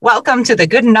Welcome to the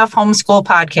Good Enough Homeschool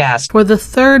Podcast. For the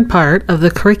third part of the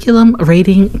curriculum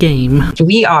rating game,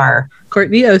 we are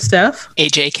Courtney Ostef,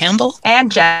 AJ Campbell,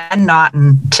 and Jen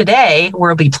Naughton. Today,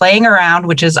 we'll be playing around,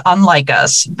 which is unlike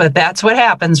us, but that's what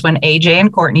happens when AJ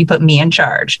and Courtney put me in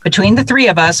charge. Between the three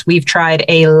of us, we've tried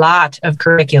a lot of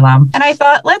curriculum, and I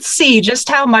thought, let's see just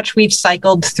how much we've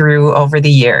cycled through over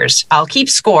the years. I'll keep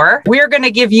score. We're going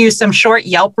to give you some short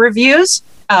Yelp reviews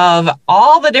of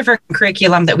all the different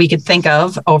curriculum that we could think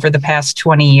of over the past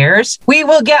 20 years. We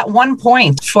will get 1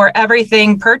 point for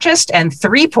everything purchased and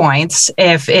 3 points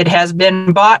if it has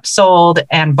been bought, sold,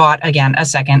 and bought again a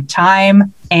second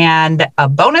time. And a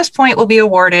bonus point will be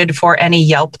awarded for any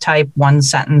Yelp type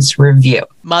one-sentence review.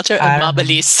 Mater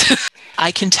amabilis.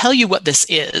 I can tell you what this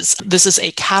is. This is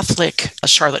a Catholic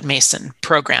Charlotte Mason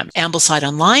program, Ambleside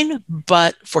Online,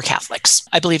 but for Catholics.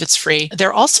 I believe it's free.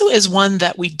 There also is one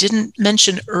that we didn't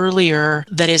mention earlier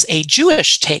that is a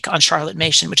Jewish take on Charlotte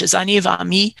Mason, which is Ani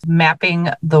V'Ami. Mapping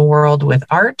the World with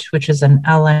Art, which is an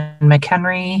Ellen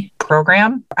McHenry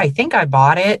program. I think I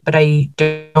bought it, but I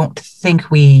don't think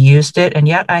we used it. And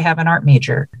yet I have an art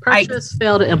major. Purchase,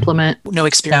 fail to implement. No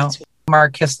experience. No.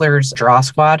 Mark Kistler's Draw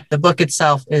Squad. The book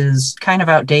itself is kind of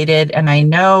outdated, and I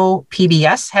know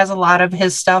PBS has a lot of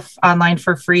his stuff online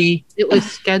for free. It was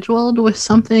scheduled with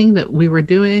something that we were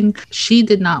doing. She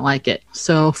did not like it.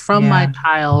 So from my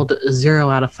child, 0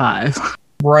 out of 5.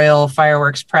 Royal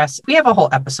Fireworks Press. We have a whole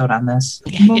episode on this.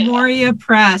 Memoria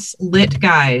Press Lit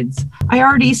Guides. I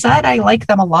already said I like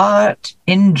them a lot.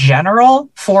 In general,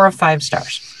 4 of 5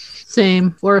 stars.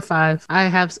 Same, 4 or 5. I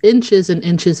have inches and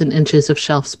inches and inches of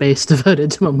shelf space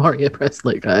devoted to Memoria Press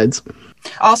Lit Guides.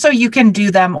 Also, you can do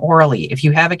them orally. If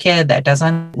you have a kid that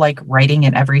doesn't like writing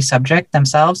in every subject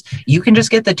themselves, you can just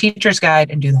get the teacher's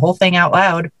guide and do the whole thing out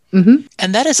loud. Mm-hmm.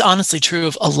 And that is honestly true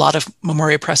of a lot of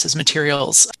Memoria Press's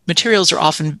materials. Materials are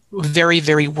often very,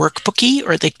 very workbooky,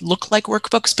 or they look like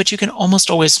workbooks, but you can almost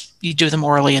always you do them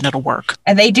orally and it'll work.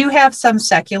 And they do have some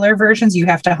secular versions. You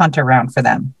have to hunt around for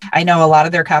them. I know a lot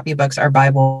of their copybooks are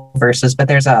Bible verses, but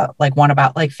there's one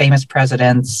about like famous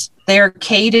presidents. Their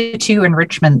K-2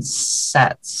 enrichment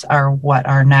sets are what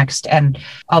are next. And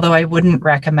although I wouldn't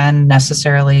recommend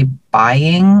necessarily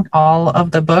buying all of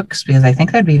the books because I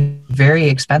think that'd be very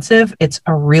expensive, it's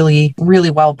a really, really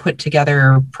well put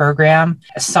together program.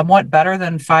 Somewhat better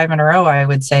than 5 in a row, I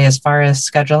would say, as far as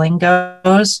scheduling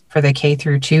goes for the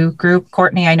K-2 group.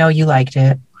 Courtney, I know you liked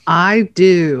it. I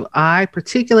do. I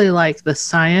particularly like the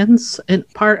science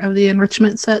part of the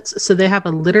enrichment sets. So they have a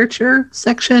literature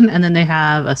section and then they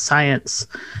have a science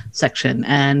section.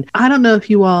 And I don't know if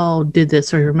you all did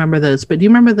this or remember those, but do you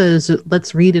remember those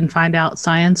Let's Read and Find Out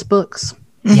science books?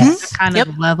 Yes. That kind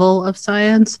of level of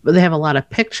science. But they have a lot of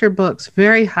picture books,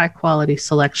 very high quality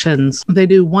selections. They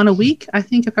do 1 a week, I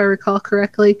think, if I recall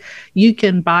correctly. You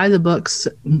can buy the books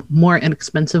more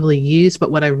inexpensively used,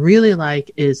 but what I really like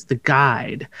is the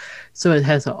guide. So it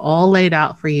has it all laid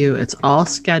out for you. It's all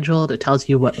scheduled. It tells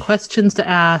you what questions to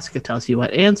ask. It tells you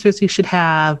what answers you should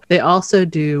have. They also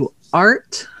do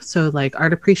art, so like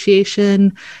art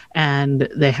appreciation, and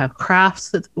they have crafts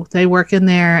that they work in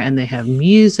there, and they have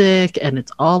music, and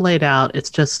it's all laid out. It's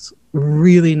just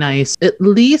really nice. At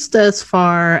least as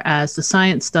far as the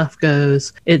science stuff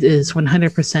goes, it is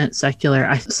 100%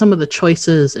 secular. Some of the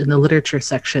choices in the literature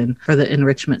section for the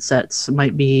enrichment sets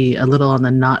might be a little on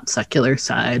the not secular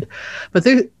side, but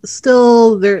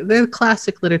they're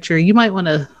classic literature. You might want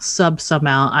to sub some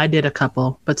out. I did a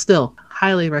couple, but still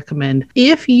highly recommend.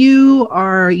 If you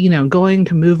are, going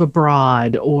to move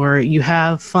abroad or you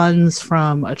have funds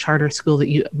from a charter school that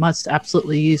you must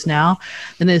absolutely use now,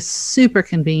 then it's super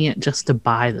convenient just to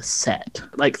buy the set,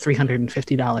 like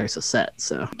 $350 a set.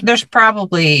 So there's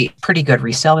probably pretty good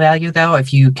resale value though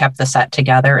if you kept the set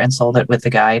together and sold it with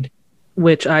the guide.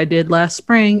 Which I did last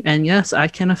spring, and yes, I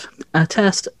can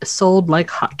attest, sold like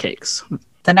hotcakes.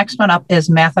 The next one up is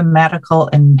Mathematical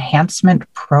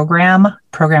Enhancement Program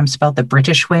spelled the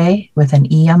British way with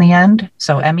an E on the end.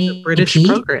 So MEP. British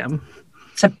program.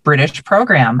 It's a British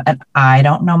program, and I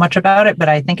don't know much about it, but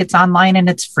I think it's online and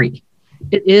it's free.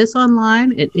 It is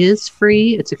online. It is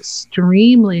free. It's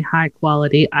extremely high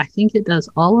quality. I think it does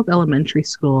all of elementary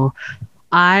school.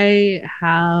 I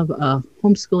have a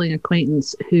homeschooling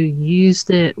acquaintance who used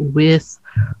it with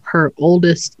her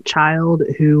oldest child,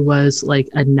 who was like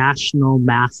a national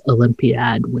math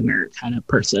Olympiad winner kind of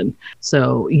person.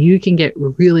 So you can get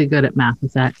really good at math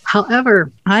with that.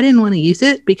 However, I didn't want to use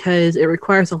it because it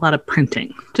requires a lot of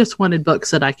printing. Just wanted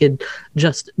books that I could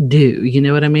just do, you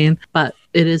know what I mean? But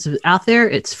it is out there.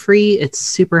 It's free. It's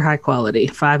super high quality.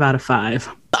 5 out of 5.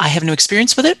 I have no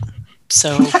experience with it,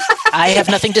 so I have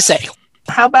nothing to say.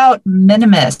 How about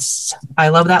Minimus? I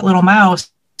love that little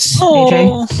mouse.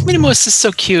 Oh, Minimus is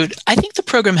so cute. I think the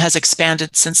program has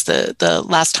expanded since the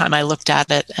last time I looked at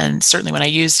it, and certainly when I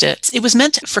used it. It was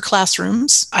meant for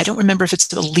classrooms. I don't remember if it's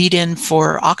the lead-in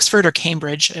for Oxford or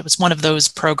Cambridge. It was one of those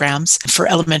programs for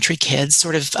elementary kids,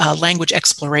 sort of language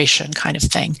exploration kind of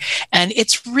thing. And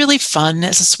it's really fun.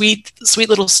 It's a sweet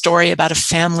little story about a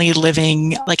family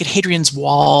living like at Hadrian's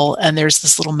Wall, and there's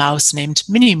this little mouse named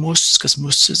Minimus, because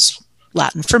moose is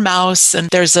Latin for mouse, and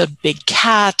there's a big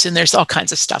cat, and there's all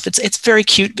kinds of stuff. It's very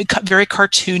cute, very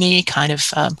cartoony, kind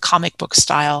of comic book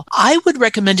style. I would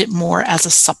recommend it more as a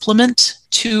supplement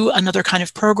to another kind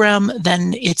of program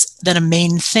than a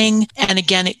main thing. And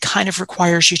again, it kind of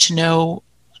requires you to know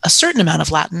a certain amount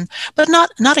of Latin, but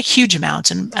not a huge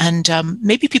amount. And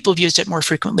maybe people who've used it more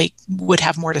frequently would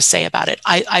have more to say about it.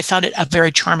 I found it a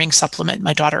very charming supplement.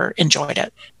 My daughter enjoyed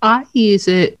it. I use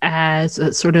it as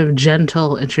a sort of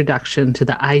gentle introduction to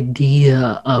the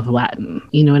idea of Latin.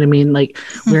 You know what I mean? Like,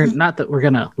 we're not that we're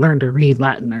going to learn to read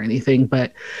Latin or anything,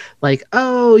 but like,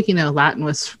 Latin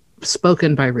was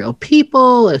spoken by real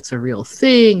people. It's a real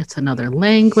thing. It's another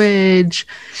language.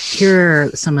 Here are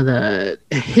some of the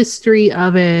history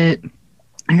of it.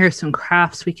 Here's some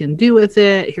crafts we can do with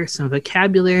it. Here's some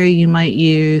vocabulary you might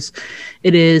use.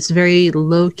 It is very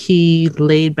low-key,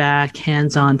 laid-back,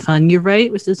 hands-on fun. You're right,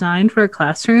 it was designed for a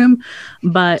classroom,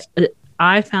 but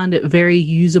I found it very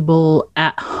usable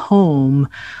at home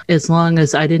as long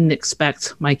as I didn't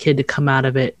expect my kid to come out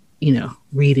of it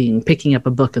picking up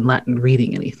a book in Latin,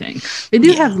 reading anything. They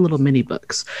do have little mini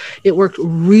books. It worked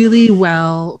really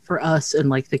well for us in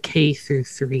like the K through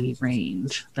 3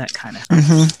 range, that kind of thing.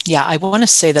 Mm-hmm. Yeah, I want to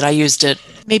say that I used it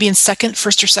maybe in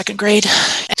first or second grade.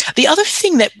 The other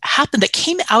thing that happened that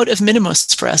came out of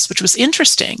Minimus for us, which was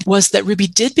interesting, was that Ruby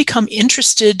did become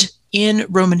interested in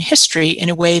Roman history in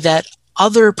a way that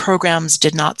other programs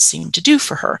did not seem to do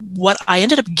for her. What I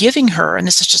ended up giving her, and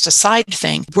this is just a side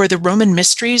thing, were the Roman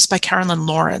Mysteries by Carolyn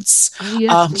Lawrence.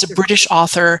 It's a British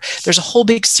author. There's a whole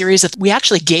big series that we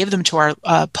actually gave them to our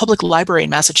public library in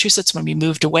Massachusetts when we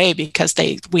moved away, because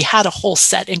we had a whole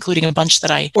set, including a bunch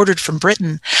that I ordered from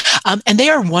Britain. And they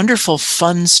are wonderful,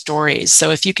 fun stories.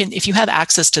 So if you have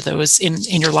access to those in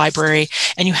your library,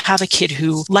 and you have a kid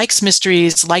who likes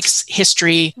mysteries, likes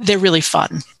history, they're really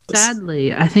fun.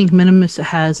 Sadly, I think Minimus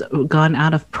has gone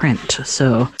out of print.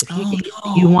 So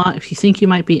if you think you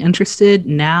might be interested,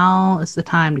 now is the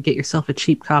time to get yourself a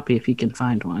cheap copy if you can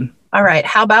find one. All right.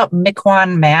 How about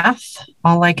Miquon Math?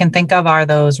 All I can think of are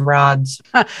those rods.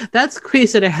 That's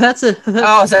Cuisinart.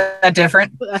 Oh, is that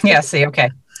different? Yeah, see, okay.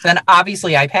 Then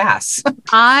obviously I pass.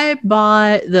 I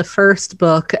bought the first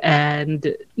book,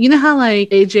 and you know how like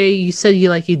AJ, you said you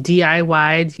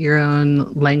DIY'd your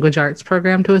own language arts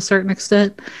program to a certain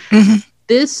extent? Mm-hmm.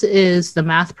 This is the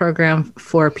math program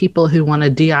for people who want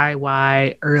to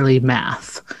DIY early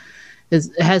math. It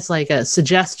has like a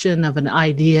suggestion of an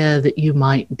idea that you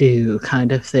might do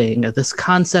kind of thing, of this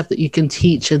concept that you can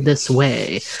teach in this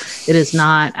way. It is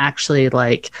not actually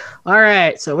like, all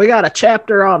right, so we got a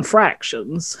chapter on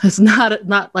fractions. It's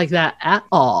not like that at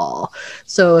all.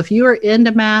 So if you are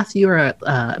into math, you're a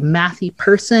mathy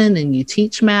person and you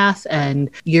teach math and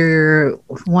you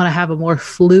want to have a more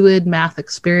fluid math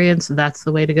experience, that's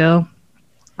the way to go.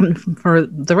 For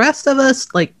the rest of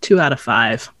us, like 2 out of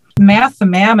 5. Math the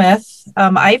Mammoth.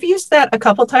 I've used that a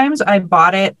couple times. I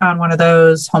bought it on one of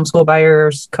those homeschool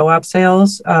buyers co-op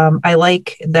sales. I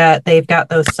like that they've got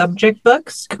those subject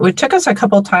books. It took us a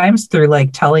couple times through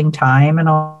like telling time and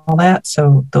all that.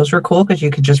 So those were cool because you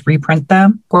could just reprint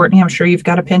them. Courtney, I'm sure you've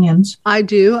got opinions. I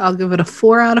do. I'll give it a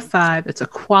 4 out of 5. It's a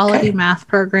quality math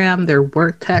program. They're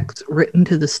work text written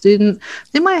to the student.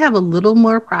 They might have a little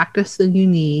more practice than you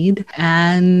need.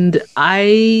 And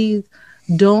I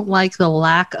don't like the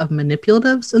lack of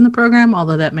manipulatives in the program,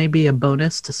 although that may be a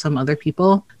bonus to some other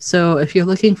people. So if you're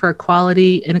looking for a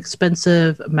quality,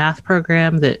 inexpensive math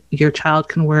program that your child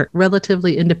can work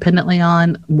relatively independently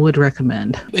on, would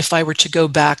recommend. If I were to go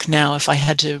back now, if I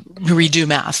had to redo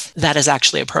math, that is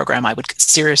actually a program I would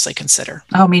seriously consider.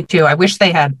 Oh, me too. I wish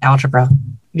they had algebra.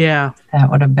 Yeah.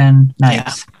 That would have been nice.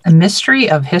 Yeah. A Mystery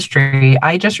of History.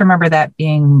 I just remember that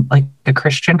being like a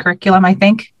Christian curriculum, I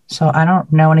think. So I don't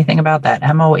know anything about that.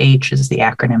 MOH is the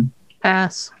acronym.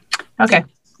 Pass. Okay.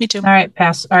 Me too. All right,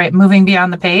 pass. All right, moving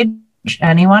beyond the page.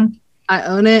 Anyone? I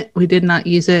own it. We did not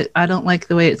use it. I don't like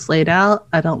the way it's laid out.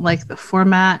 I don't like the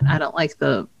format. I don't like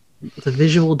the the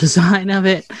visual design of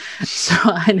it. So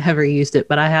I never used it,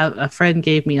 but I have a friend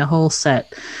gave me a whole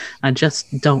set. I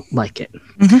just don't like it.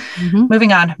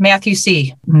 Moving on, Matthew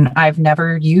C. I've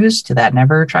never used that,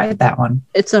 never tried that one.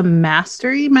 It's a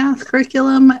mastery math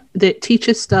curriculum that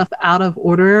teaches stuff out of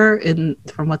order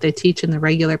from what they teach in the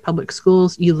regular public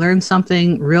schools. You learn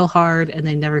something real hard and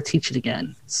they never teach it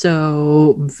again.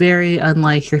 So very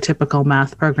unlike your typical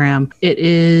math program. It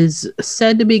is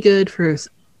said to be good for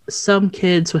some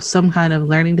kids with some kind of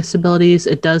learning disabilities.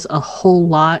 It does a whole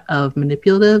lot of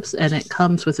manipulatives, and it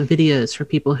comes with videos for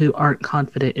people who aren't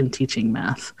confident in teaching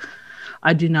math.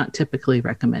 I do not typically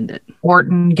recommend it.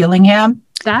 Orton Gillingham?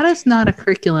 That is not a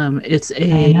curriculum. It's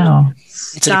I know.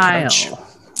 style. It's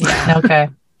an approach. Yeah. Okay.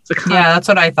 Yeah, that's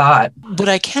what I thought. What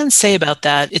I can say about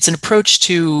that, it's an approach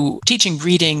to teaching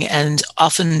reading and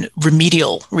often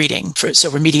remedial reading, so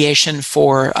remediation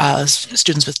for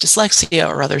students with dyslexia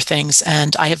or other things.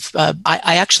 And I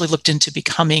actually looked into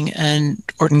becoming an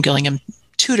Orton Gillingham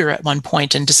tutor at one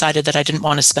point and decided that I didn't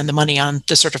want to spend the money on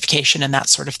the certification and that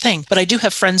sort of thing. But I do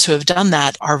have friends who have done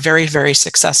that, are very, very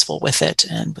successful with it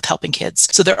and with helping kids.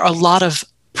 So there are a lot of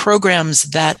programs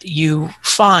that you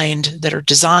find that are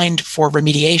designed for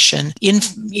remediation in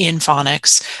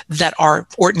phonics that are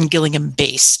Orton Gillingham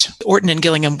based. Orton and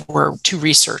Gillingham were two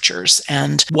researchers,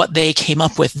 and what they came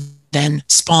up with then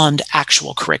spawned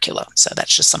actual curricula. So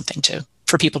that's just something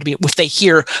for people to be, if they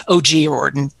hear OG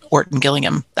or Orton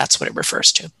Gillingham, that's what it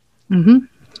refers to. Mm-hmm.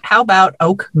 How about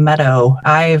Oak Meadow?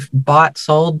 I've bought,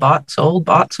 sold,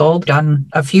 done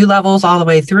a few levels all the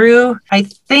way through. I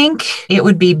think it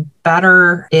would be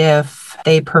better if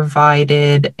they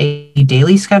provided a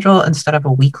daily schedule instead of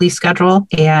a weekly schedule.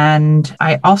 And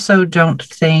I also don't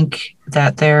think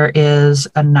that there is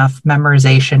enough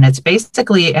memorization. It's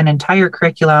basically an entire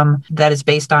curriculum that is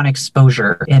based on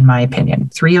exposure, in my opinion.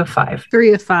 3 of 5.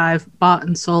 3 of 5, bought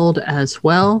and sold as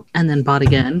well, and then bought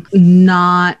again.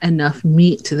 Not enough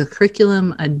meat to the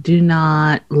curriculum. I do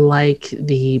not like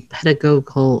the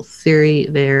pedagogical theory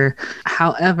there.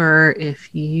 However,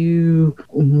 if you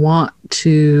want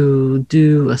to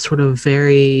do a sort of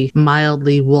very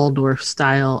mildly Waldorf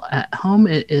style at home,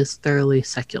 it is thoroughly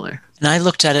secular. And I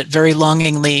looked at it very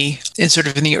longingly in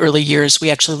the early years. We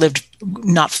actually lived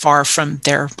not far from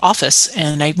their office,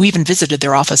 and we even visited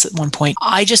their office at one point.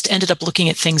 I just ended up looking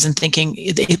at things and thinking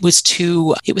it was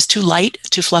too light,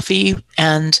 too fluffy,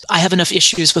 and I have enough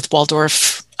issues with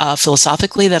Waldorf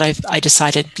philosophically that I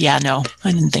decided, no,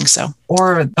 I didn't think so.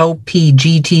 Or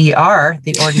OPGTR,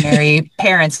 the Ordinary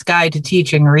Parent's Guide to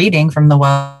Teaching Reading from the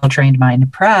Well-Trained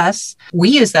Mind Press. We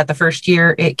used that the first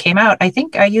year it came out. I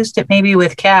think I used it maybe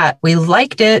with Kat. We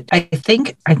liked it. I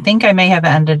think I may have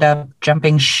ended up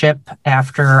jumping ship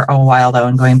after a while though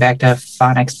and going back to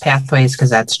Phonics Pathways because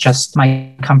that's just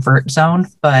my comfort zone.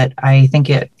 But I think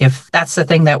if that's the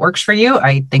thing that works for you,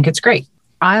 I think it's great.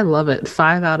 I love it.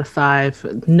 5 out of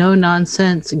 5. No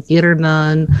nonsense, get her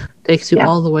done. Takes you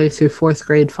all the way through 4th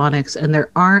grade phonics. And there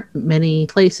aren't many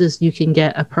places you can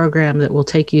get a program that will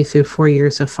take you through 4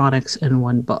 years of phonics in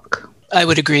one book. I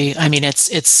would agree. I mean,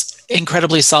 it's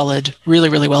incredibly solid, really,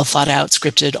 really well thought out,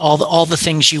 scripted, all the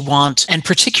things you want. And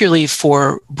particularly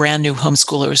for brand new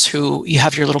homeschoolers who you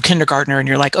have your little kindergartner and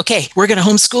you're like, okay, we're going to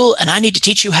homeschool and I need to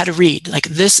teach you how to read. Like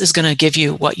this is going to give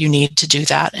you what you need to do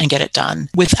that and get it done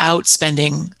without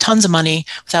spending tons of money,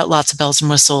 without lots of bells and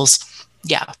whistles.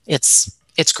 Yeah, it's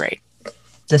great.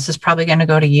 This is probably going to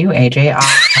go to you, AJ.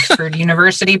 Oxford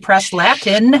University Press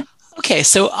Latin. Okay,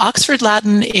 so Oxford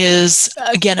Latin is,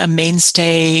 again, a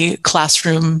mainstay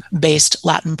classroom-based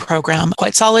Latin program.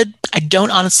 Quite solid. I don't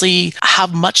honestly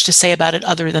have much to say about it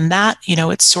other than that.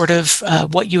 It's sort of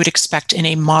what you would expect in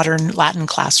a modern Latin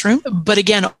classroom. But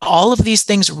again, all of these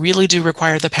things really do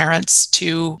require the parents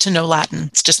to know Latin.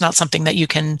 It's just not something that you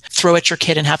can throw at your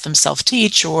kid and have them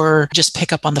self-teach or just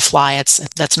pick up on the fly.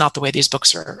 That's not the way these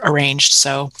books are arranged.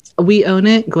 So we own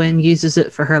it. Gwen uses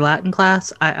it for her Latin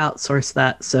class. I outsource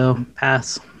that, so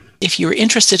pass. If you're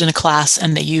interested in a class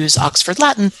and they use Oxford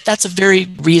Latin, that's a very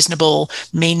reasonable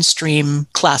mainstream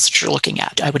class that you're looking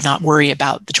at. I would not worry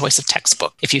about the choice of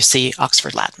textbook if you see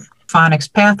Oxford Latin.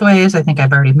 Phonics Pathways, I think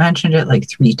I've already mentioned it like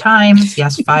 3 times.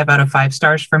 Yes, 5 out of 5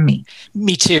 stars from me.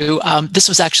 Me too. This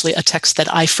was actually a text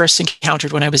that I first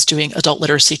encountered when I was doing adult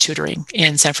literacy tutoring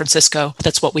in San Francisco.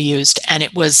 That's what we used. And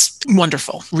it was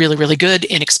wonderful. Really, really good,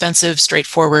 inexpensive,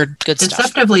 straightforward, good stuff.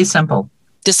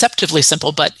 Deceptively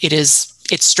simple, but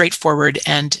it's straightforward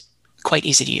and quite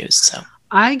easy to use. So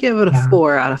I give it a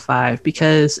 4 out of 5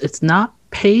 because it's not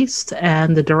paced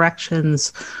and the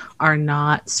directions are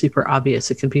not super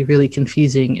obvious. It can be really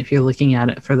confusing if you're looking at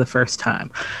it for the first time.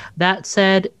 That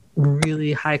said,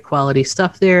 really high quality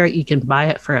stuff there. You can buy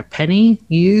it for a penny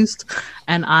used.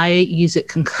 And I use it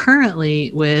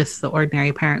concurrently with the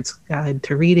Ordinary Parent's Guide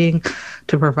to Reading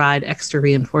to provide extra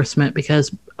reinforcement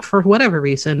because for whatever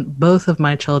reason, both of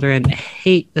my children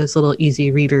hate those little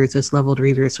easy readers, those leveled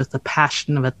readers with the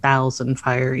passion of 1,000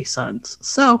 fiery suns.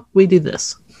 So we do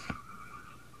this.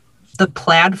 The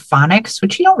Plaid Phonics,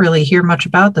 which you don't really hear much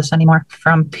about this anymore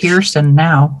from Pearson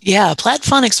now. Yeah, Plaid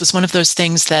Phonics was one of those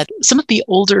things that some of the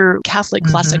older Catholic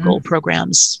classical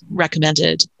programs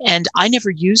recommended. And I never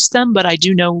used them, but I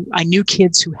do know I knew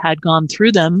kids who had gone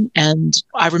through them. And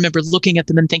I remember looking at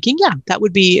them and thinking, yeah, that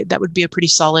would be a pretty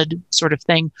solid sort of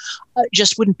thing.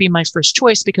 Just wouldn't be my first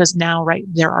choice because now, right,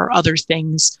 there are other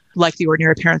things like the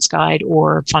Ordinary Parent's Guide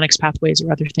or Phonics Pathways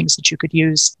or other things that you could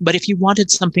use. But if you wanted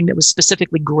something that was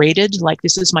specifically graded, like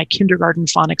this is my kindergarten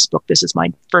phonics book, this is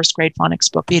my first grade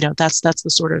phonics book, that's the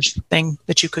sort of thing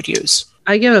that you could use.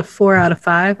 I give it 4 out of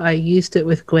 5. I used it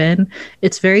with Gwen.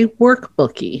 It's very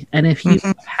workbooky. And if you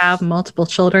have multiple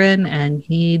children and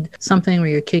need something where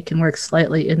your kid can work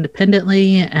slightly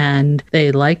independently and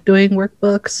they like doing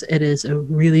workbooks, it is a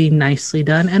really nicely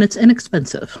done and it's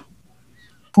inexpensive.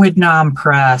 Quidnom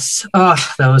Press. Oh,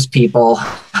 those people.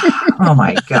 Oh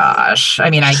my gosh. I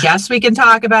mean, I guess we can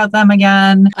talk about them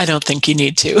again. I don't think you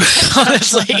need to,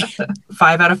 honestly.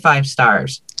 5 out of 5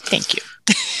 stars. Thank you.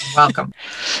 Welcome.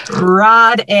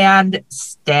 Rod and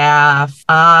Staff.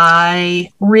 I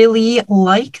really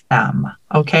like them.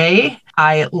 Okay.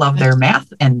 I love their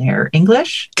math and their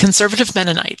English. Conservative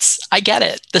Mennonites. I get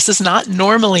it. This is not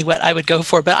normally what I would go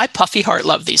for, but I puffy heart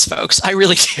love these folks. I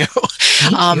really do.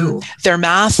 Me too. Their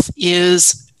math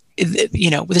is,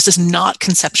 this is not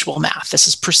conceptual math. This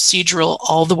is procedural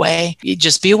all the way. You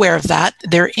just be aware of that.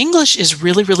 Their English is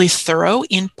really, really thorough,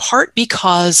 in part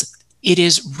because it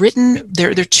is written. There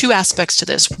are 2 aspects to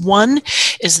this. One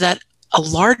is that a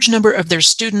large number of their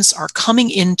students are coming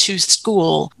into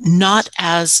school not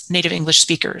as native English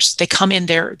speakers. They come in,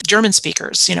 they're German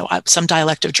speakers, some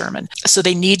dialect of German. So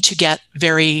they need to get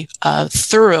very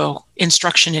thorough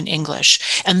instruction in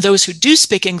English. And those who do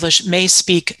speak English may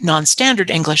speak non-standard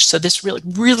English. So this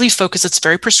really focuses, it's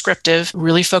very prescriptive,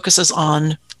 really focuses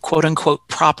on quote unquote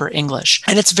proper English.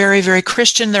 And it's very, very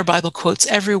Christian. Their Bible quotes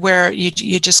everywhere.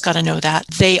 You just got to know that.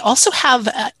 They also have,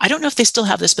 I don't know if they still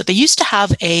have this, but they used to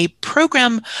have a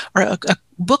program or a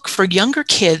book for younger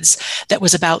kids that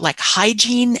was about like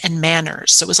hygiene and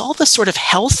manners. So it was all the sort of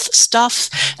health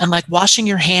stuff and like washing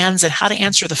your hands and how to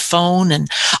answer the phone. And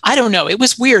I don't know, it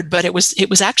was weird, but it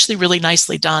was actually really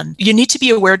nicely done. You need to be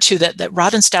aware too that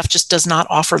Rod and Staff just does not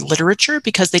offer literature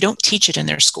because they don't teach it in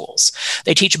their schools.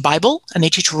 They teach Bible and they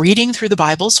teach reading through the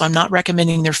Bible. So I'm not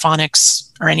recommending their phonics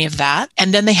or any of that.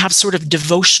 And then they have sort of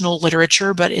devotional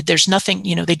literature, but there's nothing,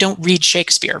 they don't read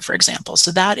Shakespeare, for example.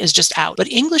 So that is just out.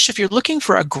 But English, if you're looking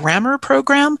for a grammar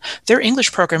program, their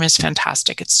English program is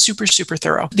fantastic. It's super, super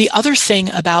thorough. The other thing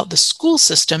about the school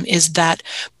system is that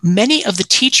many of the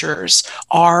teachers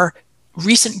are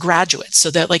recent graduates. So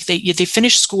that like they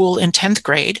finish school in 10th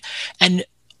grade, and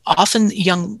often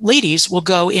young ladies will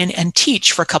go in and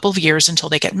teach for a couple of years until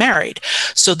they get married.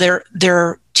 So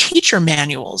their teacher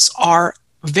manuals are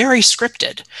very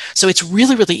scripted. So it's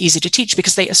really, really easy to teach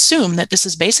because they assume that this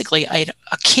is basically a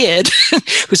kid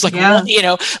who's like,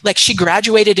 like she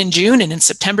graduated in June and in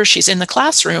September she's in the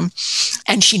classroom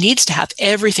and she needs to have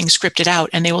everything scripted out.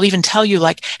 And they will even tell you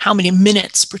like how many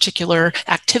minutes particular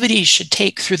activities should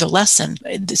take through the lesson.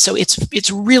 So it's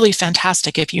really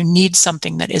fantastic if you need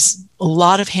something that is a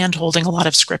lot of hand-holding, a lot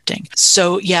of scripting.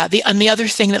 So yeah, the other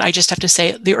thing that I just have to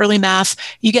say, the early math,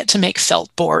 you get to make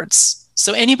felt boards.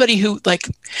 So anybody who like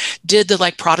did the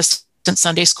like Protestant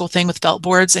Sunday school thing with felt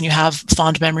boards and you have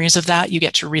fond memories of that, you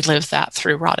get to relive that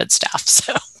through Rod and Staff.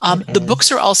 So the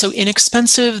books are also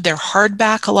inexpensive. They're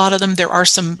hardback, a lot of them. There are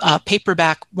some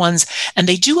paperback ones, and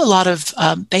they do a lot of,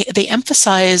 they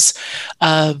emphasize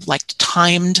like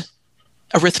timed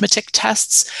arithmetic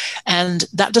tests, and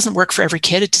that doesn't work for every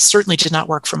kid. It certainly did not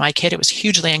work for my kid. It was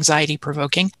hugely anxiety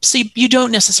provoking. So you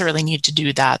don't necessarily need to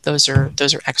do that. Those are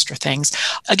extra things.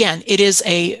 Again, it is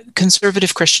a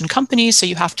conservative Christian company, so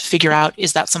you have to figure out,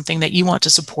 is that something that you want to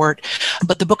support?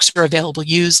 But the books are available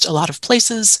used a lot of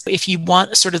places. If you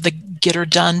want sort of the get her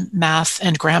done math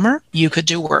and grammar, you could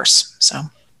do worse. So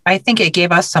I think it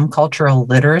gave us some cultural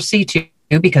literacy too,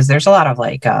 because there's a lot of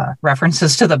like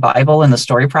references to the Bible and the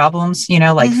story problems,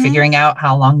 figuring out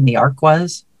how long the ark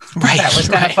was. Right. That was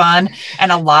kind of fun.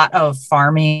 And a lot of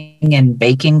farming and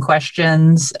baking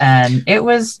questions. And it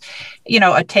was,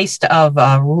 a taste of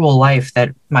rural life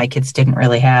that my kids didn't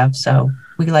really have. So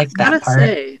we like that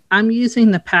part. I'm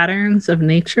using the Patterns of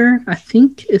Nature. I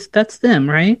think that's them,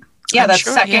 right? Yeah, I'm that's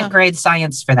sure, second yeah. grade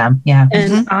science for them. Yeah.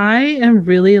 And I am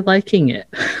really liking it.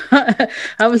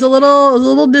 I was a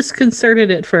little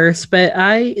disconcerted at first, but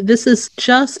this is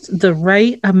just the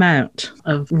right amount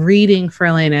of reading for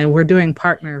Elena. We're doing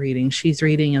partner reading. She's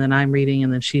reading and then I'm reading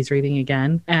and then she's reading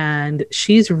again. And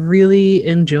she's really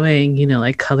enjoying,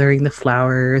 like coloring the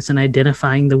flowers and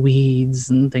identifying the weeds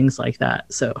and things like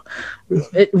that. So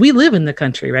we live in the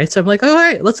country, right? So I'm like, all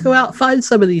right, let's go out and find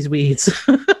some of these weeds.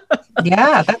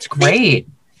 Yeah, that's great.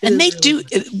 And they do.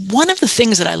 One of the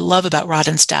things that I love about Rod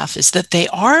and Staff is that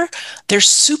they're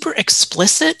super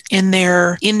explicit in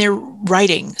their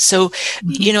writing. So,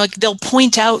 like they'll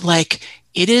point out like,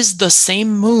 it is the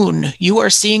same moon. You are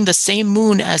seeing the same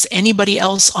moon as anybody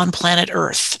else on planet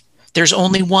Earth. There's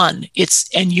only one.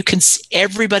 And you can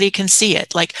everybody can see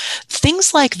it. Like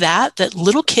things like that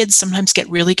little kids sometimes get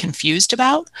really confused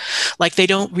about. Like they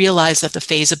don't realize that the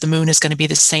phase of the moon is going to be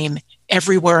the same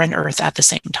everywhere on Earth at the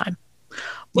same time.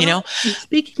 Well,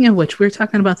 speaking of which, we're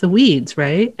talking about the weeds,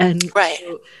 right? And right.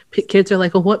 Kids are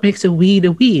like, well, what makes a weed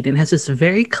a weed? And it has this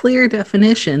very clear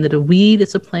definition that a weed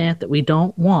is a plant that we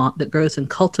don't want that grows in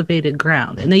cultivated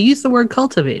ground. And they use the word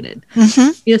cultivated.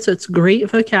 Mm-hmm. Yeah, so it's great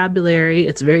vocabulary.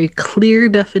 It's very clear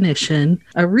definition.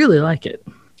 I really like it.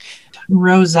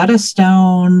 Rosetta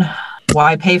Stone.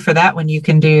 Why pay for that when you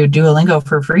can do Duolingo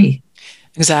for free?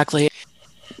 Exactly.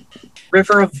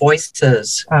 River of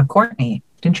Voices. Courtney,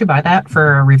 didn't you buy that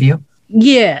for a review?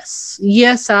 Yes,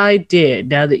 I did.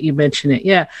 Now that you mention it.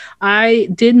 Yeah, I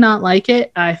did not like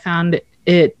it. I found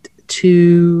it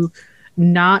to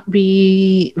not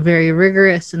be very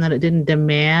rigorous and that it didn't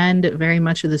demand very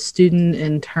much of the student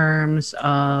in terms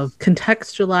of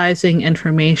contextualizing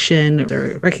information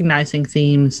or recognizing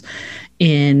themes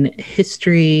in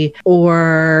history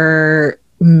or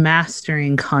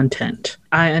mastering content.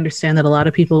 I understand that a lot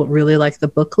of people really like the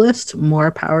book list, more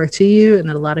power to you, and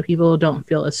that a lot of people don't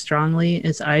feel as strongly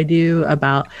as I do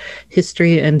about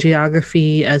history and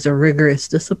geography as a rigorous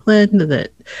discipline,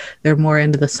 that they're more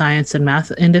into the science and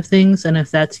math end of things. And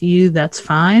if that's you, that's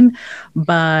fine.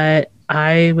 But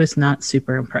I was not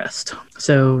super impressed.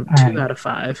 So 2 out of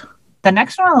 5. The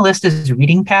next one on the list is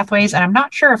Reading Pathways. And I'm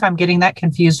not sure if I'm getting that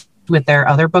confused with their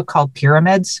other book called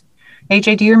Pyramids.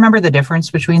 AJ, do you remember the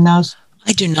difference between those?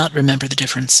 I do not remember the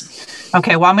difference.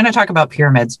 Okay, well, I'm going to talk about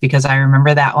Pyramids because I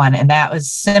remember that one. And that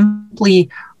was simply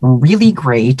really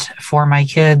great for my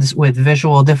kids with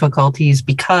visual difficulties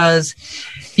because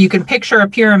you can picture a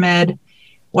pyramid.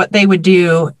 What they would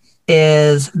do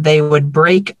is they would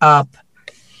break up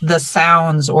the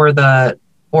sounds or the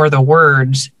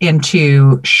words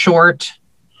into short,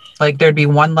 like there'd be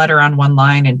 1 letter on one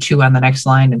line and 2 on the next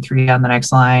line and 3 on the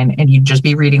next line. And you'd just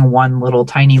be reading one little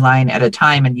tiny line at a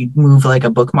time and you'd move like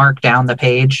a bookmark down the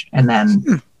page. And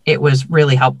then it was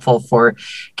really helpful for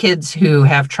kids who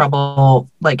have trouble,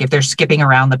 like if they're skipping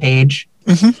around the page.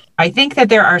 Mm-hmm. I think that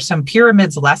there are some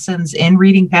Pyramids lessons in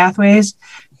Reading Pathways,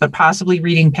 but possibly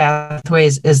Reading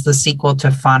Pathways is the sequel to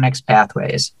Phonics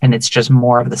Pathways. And it's just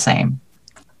more of the same.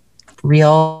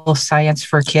 Real Science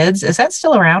for Kids. Is that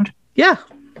still around? Yeah.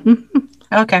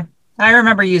 Okay. I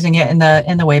remember using it in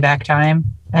the way back time.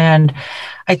 And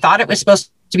I thought it was supposed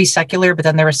to be secular, but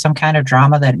then there was some kind of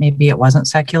drama that maybe it wasn't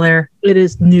secular. It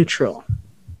is neutral.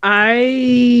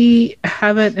 I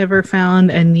haven't ever found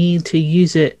a need to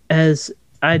use it as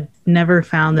I never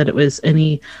found that it was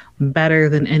any better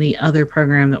than any other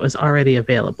program that was already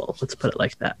available. Let's put it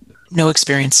like that. No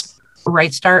experience.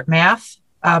 Right Start Math.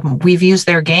 We've used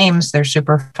their games. They're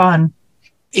super fun.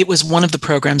 It was one of the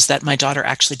programs that my daughter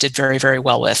actually did very, very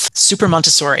well with. Super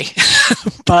Montessori.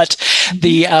 But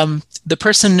the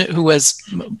person who was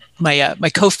my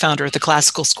co-founder at the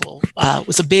classical school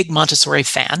was a big Montessori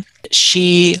fan.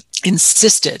 She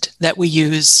insisted that we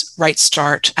use Right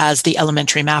Start as the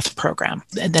elementary math program.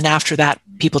 And then after that,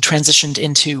 people transitioned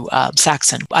into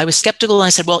Saxon. I was skeptical and I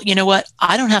said, well, you know what?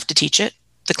 I don't have to teach it.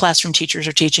 The classroom teachers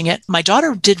are teaching it. My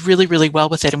daughter did really, really well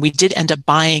with it. And we did end up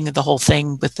buying the whole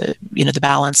thing with the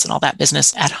balance and all that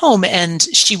business at home. And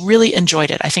she really enjoyed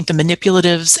it. I think the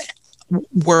manipulatives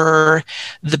were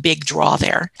the big draw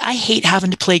there. I hate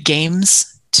having to play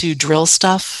games to drill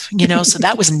stuff, so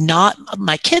that was not,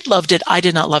 my kid loved it. I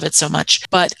did not love it so much.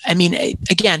 But I mean,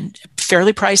 again,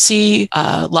 fairly pricey,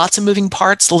 lots of moving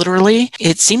parts, literally.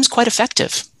 It seems quite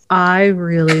effective. I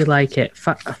really like it.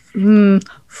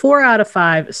 4 out of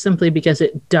 5, simply because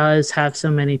it does have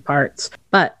so many parts.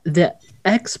 But the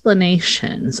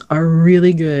explanations are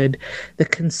really good. The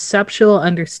conceptual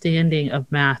understanding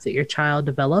of math that your child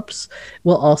develops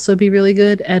will also be really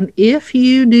good. And if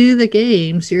you do the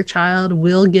games, your child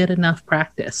will get enough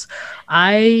practice.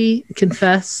 I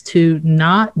confess to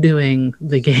not doing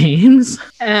the games.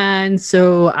 And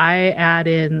so I add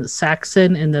in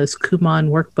Saxon in those Kumon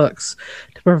workbooks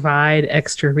to provide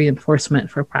extra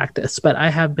reinforcement for practice. But I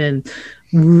have been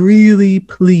really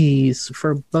pleased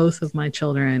for both of my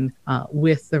children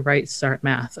with the Right Start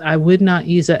Math. I would not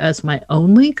use it as my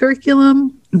only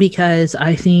curriculum because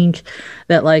I think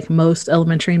that, like most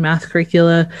elementary math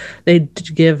curricula, they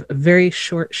give very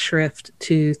short shrift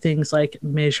to things like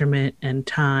measurement and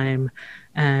time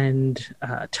and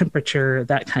temperature,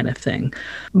 that kind of thing.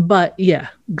 But yeah,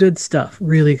 good stuff,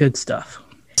 really good stuff.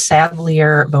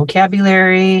 Savalier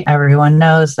vocabulary. Everyone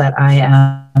knows that I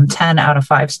am 10 out of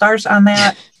 5 stars on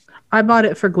that. I bought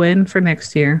it for Gwen for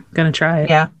next year. Gonna try it.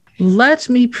 Yeah. Let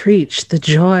me preach the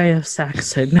joy of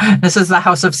Saxon. This is the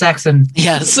House of Saxon.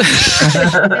 Yes.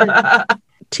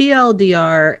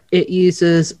 TLDR, it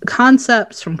uses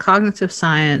concepts from cognitive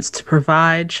science to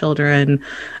provide children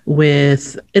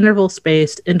with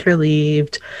interval-spaced,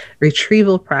 interleaved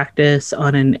retrieval practice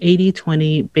on an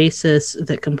 80-20 basis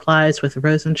that complies with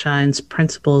Rosenshine's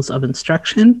principles of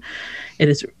instruction. It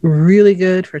is really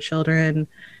good for children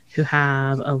who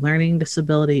have a learning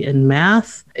disability in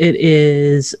math. It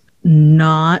is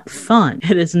not fun.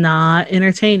 It is not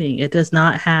entertaining. It does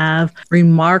not have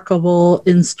remarkable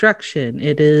instruction.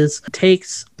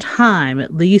 Takes time,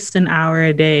 at least an hour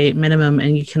a day minimum,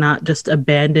 and you cannot just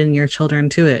abandon your children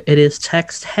to it. It is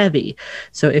text heavy.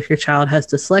 So if your child has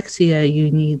dyslexia, you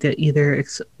need to either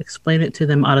explain it to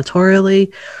them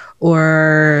auditorily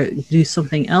or do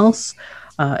something else.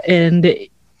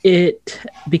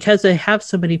 Because they have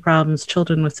so many problems,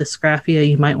 children with dysgraphia,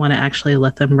 you might want to actually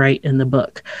let them write in the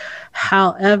book.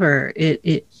 However,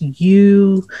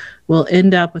 you will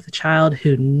end up with a child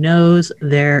who knows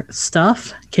their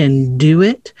stuff, can do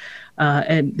it,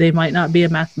 and they might not be a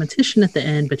mathematician at the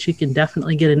end, but you can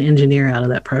definitely get an engineer out of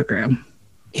that program.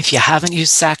 If you haven't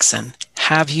used Saxon,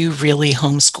 have you really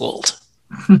homeschooled?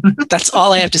 That's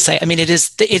all I have to say. I mean, it's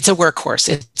a workhorse.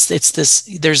 It's this.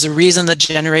 There's a reason that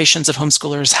generations of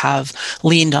homeschoolers have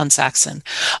leaned on Saxon.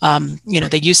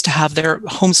 They used to have their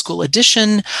homeschool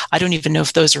edition. I don't even know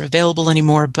if those are available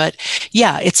anymore. But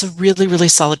yeah, it's a really, really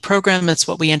solid program. It's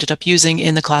what we ended up using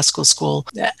in the classical school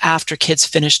after kids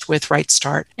finished with Right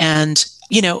Start. And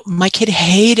my kid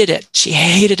hated it. She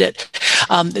hated it.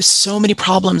 There's so many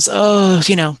problems.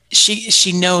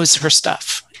 She knows her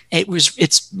stuff.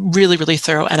 It's really, really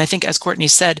thorough. And I think, as Courtney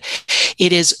said,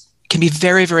 can be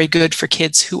very, very good for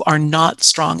kids who are not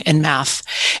strong in math.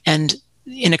 And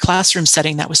in a classroom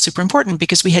setting, that was super important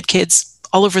because we had kids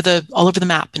all over the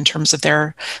map in terms of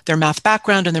their math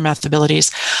background and their math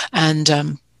abilities.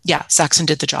 And Saxon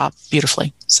did the job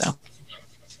beautifully. So.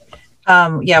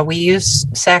 We use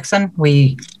Saxon.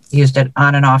 We used it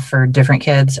on and off for different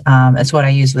kids. It's what I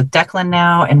use with Declan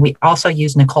now. And we also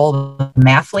use Nicole, the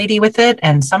math lady, with it.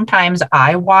 And sometimes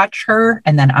I watch her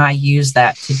and then I use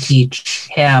that to teach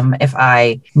him if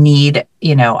I need,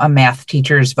 a math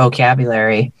teacher's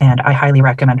vocabulary. And I highly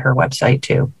recommend her website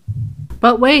too.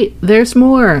 But wait, there's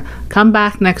more. Come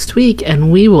back next week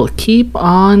and we will keep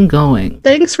on going.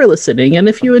 Thanks for listening. And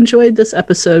if you enjoyed this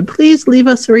episode, please leave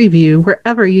us a review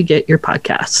wherever you get your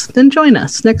podcasts. Then join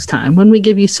us next time when we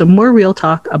give you some more real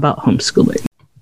talk about homeschooling.